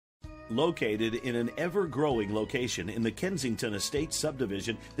Located in an ever-growing location in the Kensington Estates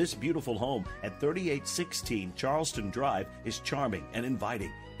subdivision, this beautiful home at 3816 Charleston Drive is charming and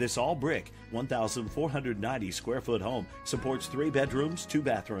inviting. This all-brick, 1,490 square foot home supports 3 bedrooms, 2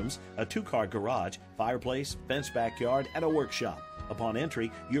 bathrooms, a 2-car garage, fireplace, fenced backyard, and a workshop. Upon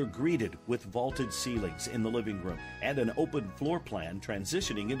entry, you're greeted with vaulted ceilings in the living room and an open floor plan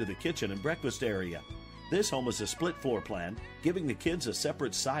transitioning into the kitchen and breakfast area. This home is a split floor plan, giving the kids a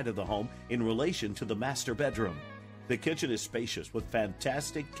separate side of the home in relation to the master bedroom. The kitchen is spacious with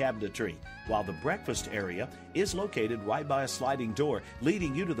fantastic cabinetry, while the breakfast area is located right by a sliding door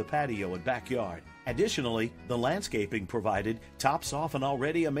leading you to the patio and backyard. Additionally, the landscaping provided tops off an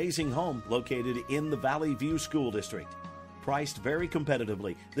already amazing home located in the Valley View School District. Priced very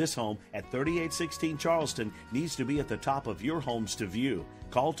competitively, this home at 3816 Charleston needs to be at the top of your homes to view.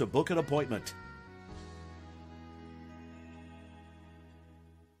 Call to book an appointment.